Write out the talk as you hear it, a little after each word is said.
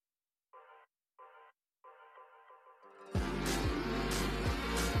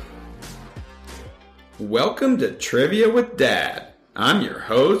Welcome to Trivia with Dad. I'm your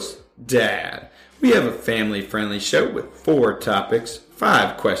host, Dad. We have a family-friendly show with 4 topics,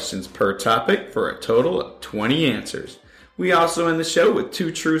 5 questions per topic for a total of 20 answers. We also end the show with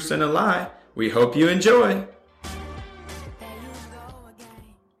 2 truths and a lie. We hope you enjoy.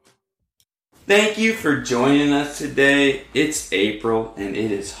 Thank you for joining us today. It's April and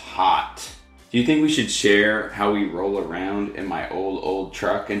it is hot. Do you think we should share how we roll around in my old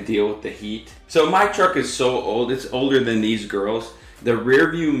truck and deal with the heat? So my truck is so old, it's older than these girls. The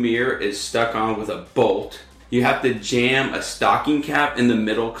rear view mirror is stuck on with a bolt. You have to jam a stocking cap in the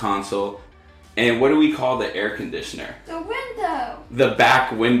middle console. And what do we call the air conditioner? The window. The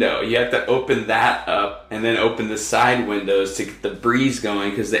back window. You have to open that up and then open the side windows to get the breeze going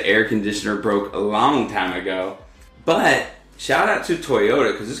because the air conditioner broke a long time ago. But shout out to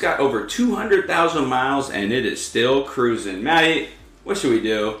Toyota because it's got over 200,000 miles and it is still cruising. Maddie, what should we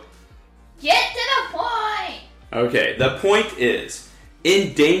do? Get to the point! Okay, the point is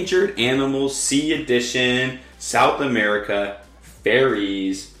Endangered Animals Sea Edition, South America,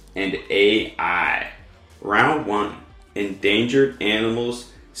 Fairies, and AI. Round 1. Endangered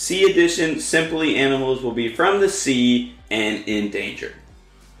Animals Sea Edition, simply animals will be from the sea and endangered.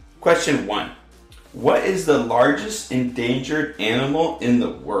 Question 1. What is the largest endangered animal in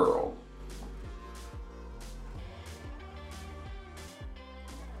the world?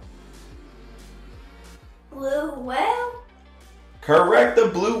 Blue whale? Correct, the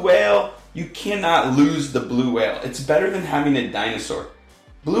blue whale. You cannot lose the blue whale. It's better than having a dinosaur.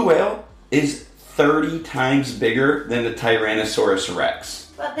 Blue whale is 30 times bigger than the Tyrannosaurus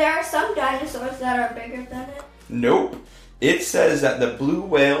Rex. But there are some dinosaurs that are bigger than it. Nope. It says that the blue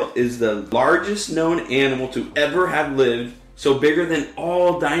whale is the largest known animal to ever have lived, so bigger than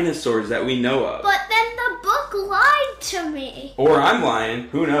all dinosaurs that we know of. But then the book lied to me. Or I'm lying.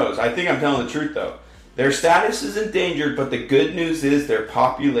 Who knows? I think I'm telling the truth, though. Their status is endangered, but the good news is their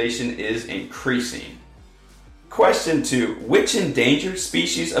population is increasing. Question 2. Which endangered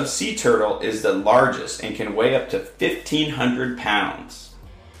species of sea turtle is the largest and can weigh up to 1,500 pounds?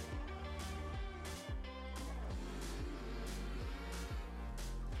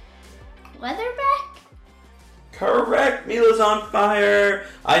 Leatherback? Correct. Mila's on fire.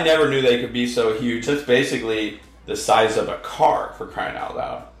 I never knew they could be so huge. That's basically the size of a car, for crying out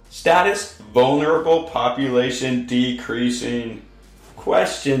loud. Status, vulnerable, population decreasing.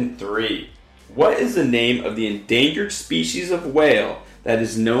 Question 3. What is the name of the endangered species of whale that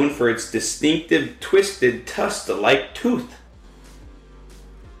is known for its distinctive twisted tusk-like tooth?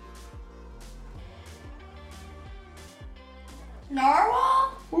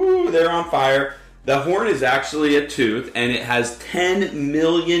 Narwhal? Ooh, they're on fire. The horn is actually a tooth, and it has 10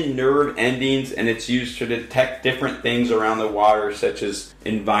 million nerve endings, and it's used to detect different things around the water, such as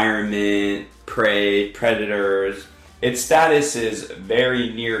environment, prey, predators. Its status is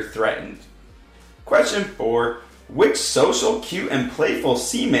very near threatened. Question 4. Which social, cute, and playful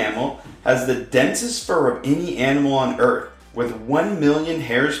sea mammal has the densest fur of any animal on Earth, with 1 million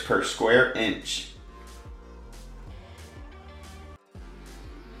hairs per square inch?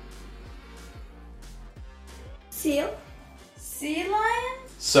 Seal? Sea lion?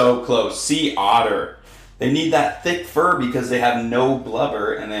 So close. Sea otter. They need that thick fur because they have no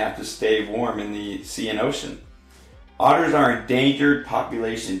blubber and they have to stay warm in the sea and ocean. Otters are endangered,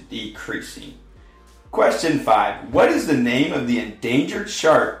 population decreasing. Question 5. What is the name of the endangered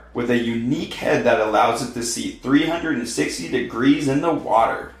shark with a unique head that allows it to see 360 degrees in the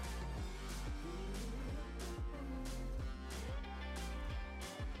water?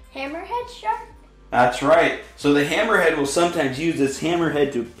 Hammerhead shark? That's right. So the hammerhead will sometimes use its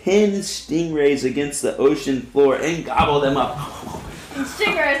hammerhead to pin stingrays against the ocean floor and gobble them up. And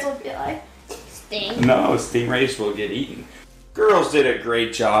stingrays will be like, sting. No, stingrays will get eaten. Girls did a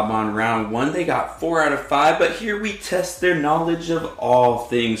great job on round 1. They got 4 out of 5, but here we test their knowledge of all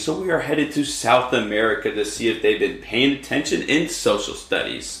things. So we are headed to South America to see if they've been paying attention in social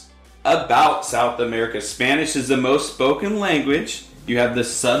studies. About South America, Spanish is the most spoken language. You have the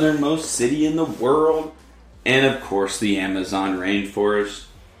southernmost city in the world, and of course the Amazon rainforest.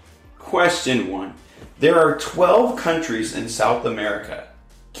 Question 1. There are 12 countries in South America.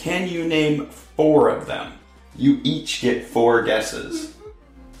 Can you name 4 of them? You each get 4 guesses.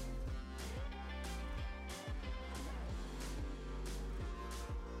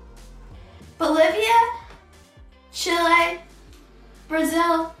 Bolivia, Chile,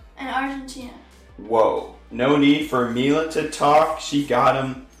 Brazil, and Argentina. Whoa. No need for Mila to talk. She got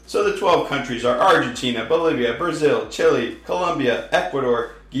him. So the 12 countries are Argentina, Bolivia, Brazil, Chile, Colombia,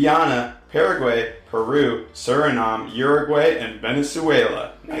 Ecuador, Guyana, Paraguay, Peru, Suriname, Uruguay, and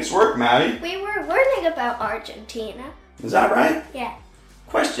Venezuela. Nice work, Maddie. We were learning about Argentina. Is that right? Yeah.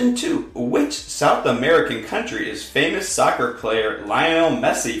 Question 2. Which South American country is famous soccer player Lionel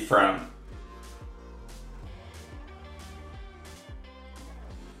Messi from?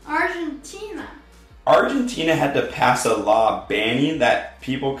 Argentina. Argentina had to pass a law banning that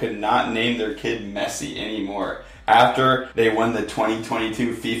people could not name their kid Messi anymore after they won the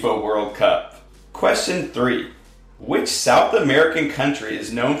 2022 FIFA World Cup. Question 3. Which South American country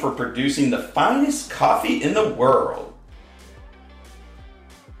is known for producing the finest coffee in the world?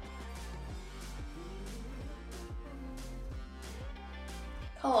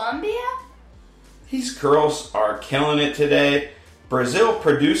 Colombia? These girls are killing it today. Brazil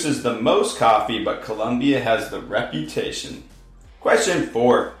produces the most coffee, but Colombia has the reputation. Question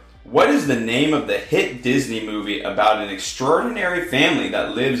 4. What is the name of the hit Disney movie about an extraordinary family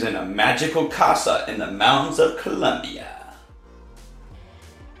that lives in a magical casa in the mountains of Colombia?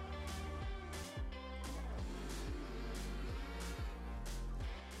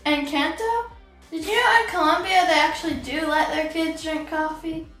 Encanto? Did you know in Colombia they actually do let their kids drink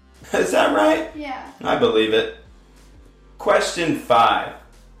coffee? Is that right? Yeah. I believe it. Question 5.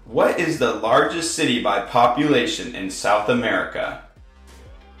 What is the largest city by population in South America?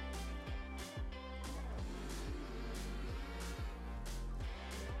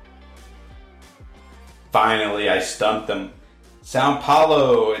 Finally, I stumped them. Sao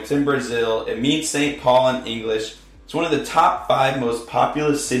Paulo, it's in Brazil. It means St. Paul in English. It's one of the top 5 most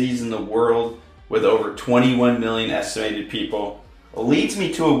populous cities in the world with over 21 million estimated people. It leads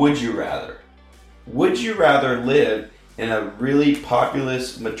me to a would you rather. Would you rather live in a really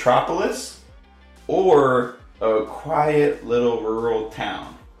populous metropolis or a quiet little rural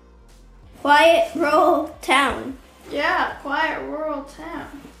town? Quiet rural town. Yeah, quiet rural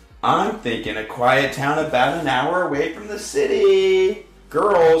town. I'm thinking a quiet town about an hour away from the city.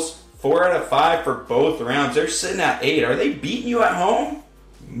 Girls, 4 out of 5 for both rounds. They're sitting at 8. Are they beating you at home?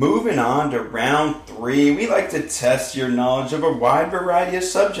 Moving on to round 3. We like to test your knowledge of a wide variety of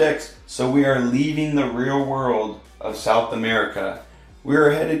subjects. So we are leaving the real world of South America. We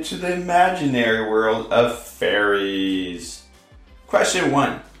are headed to the imaginary world of fairies. Question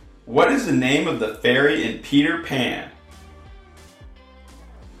 1. What is the name of the fairy in Peter Pan?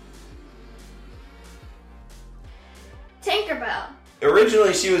 Tinkerbell.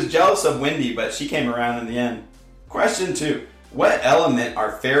 Originally, she was jealous of Wendy, but she came around in the end. Question 2. What element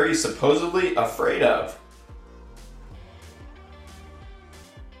are fairies supposedly afraid of?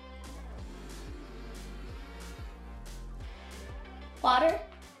 Water.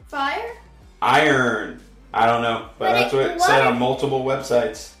 Fire. Iron. I don't know, but that's what it said on multiple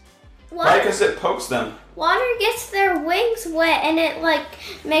websites. Why? Because it pokes them. Water gets their wings wet and it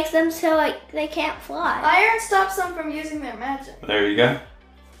makes them so they can't fly. Iron stops them from using their magic. There you go.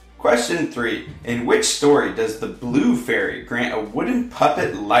 Question 3. In which story does the blue fairy grant a wooden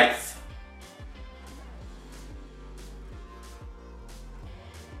puppet life?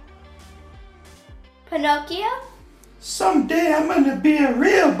 Pinocchio? Someday I'm gonna be a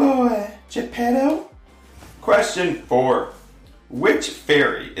real boy, Geppetto. Question 4. Which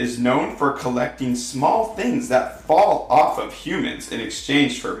fairy is known for collecting small things that fall off of humans in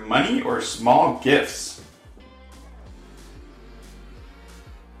exchange for money or small gifts?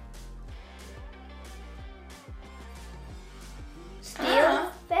 Steel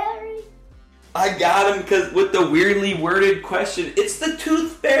fairy? I got him because with the weirdly worded question, it's the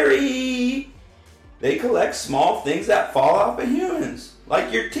tooth fairy. They collect small things that fall off of humans.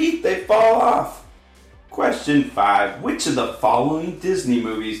 Like your teeth, they fall off. Question 5. Which of the following Disney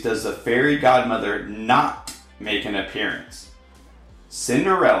movies does the fairy godmother not make an appearance?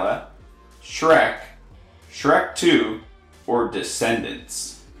 Cinderella, Shrek, Shrek 2, or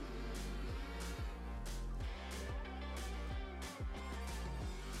Descendants?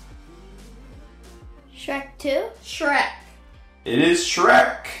 Shrek 2? Shrek. It is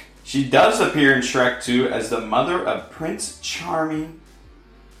Shrek. She does appear in Shrek 2 as the mother of Prince Charming.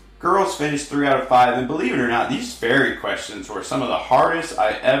 Girls finished 3 out of 5, and believe it or not, these fairy questions were some of the hardest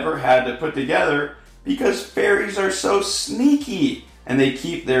I ever had to put together because fairies are so sneaky and they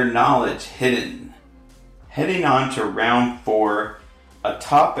keep their knowledge hidden. Heading on to round 4, a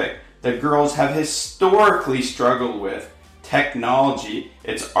topic that girls have historically struggled with, technology,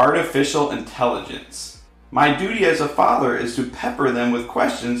 it's artificial intelligence. My duty as a father is to pepper them with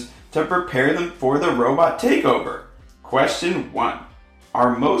questions to prepare them for the robot takeover. Question 1.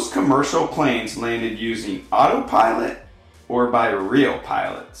 Are most commercial planes landed using autopilot or by real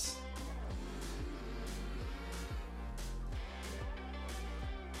pilots?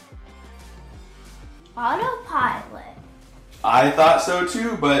 Autopilot. I thought so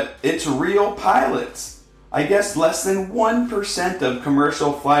too, but it's real pilots. I guess less than 1% of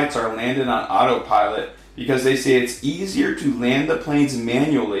commercial flights are landed on autopilot because they say it's easier to land the planes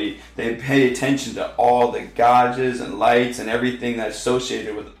manually than pay attention to all the gauges and lights and everything that's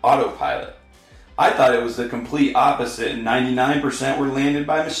associated with autopilot. I thought it was the complete opposite and 99% were landed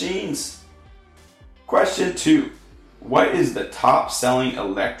by machines. Question 2. What is the top selling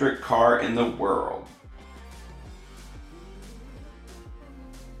electric car in the world?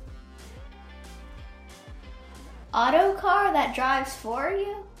 Auto car that drives for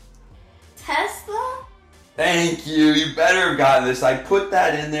you? Tesla? Thank you. You better have gotten this. I put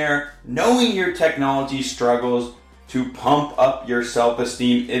that in there knowing your technology struggles to pump up your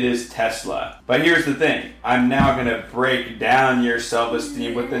self-esteem. It is Tesla. But here's the thing. I'm now going to break down your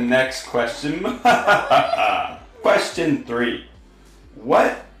self-esteem with the next question. Question 3.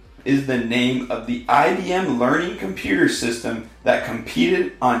 What is the name of the IBM learning computer system that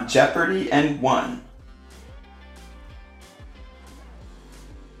competed on Jeopardy and won?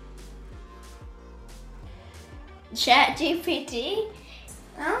 ChatGPT?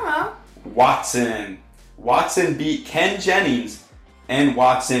 I don't know. Watson. Watson beat Ken Jennings, and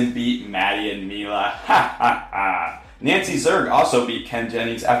Watson beat Maddie and Mila. Ha ha ha. Nancy Zerg also beat Ken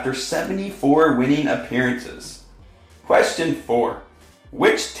Jennings after 74 winning appearances. Question 4.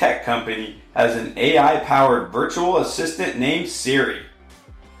 Which tech company has an AI-powered virtual assistant named Siri?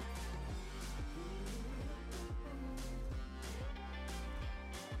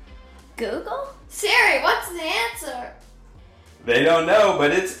 Google? Siri, what's the answer? They don't know, but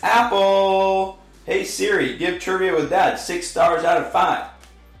it's Apple. Hey Siri, give Trivia with Dad 6 stars out of 5.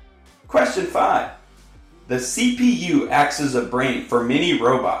 Question 5. The CPU acts as a brain for many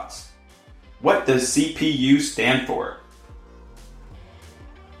robots. What does CPU stand for?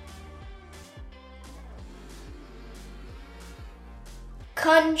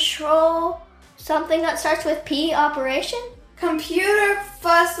 Control something that starts with P, operation? Computer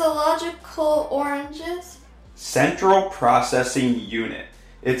physiological oranges? Central Processing Unit.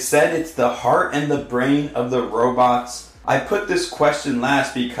 It said it's the heart and the brain of the robots. I put this question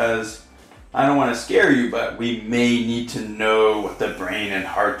last because I don't want to scare you, but we may need to know what the brain and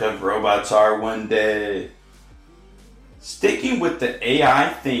heart of robots are one day. Sticking with the AI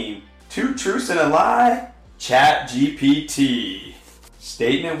theme, 2 truths and a lie, ChatGPT.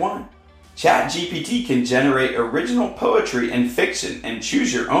 Statement 1. ChatGPT can generate original poetry and fiction and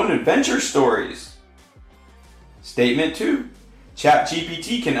choose your own adventure stories. Statement 2.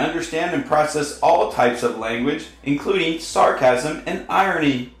 ChatGPT can understand and process all types of language, including sarcasm and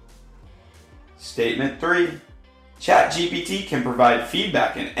irony. Statement 3. ChatGPT can provide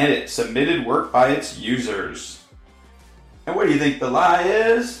feedback and edit submitted work by its users. And what do you think the lie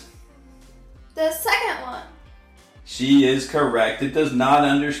is? The second one. She is correct. It does not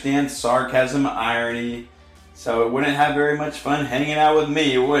understand sarcasm, irony, so it wouldn't have very much fun hanging out with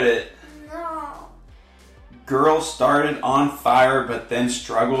me, would it? No. Girls started on fire, but then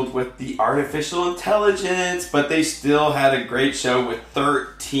struggled with the artificial intelligence, but they still had a great show with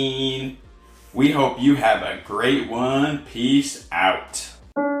 13. We hope you have a great one. Peace out.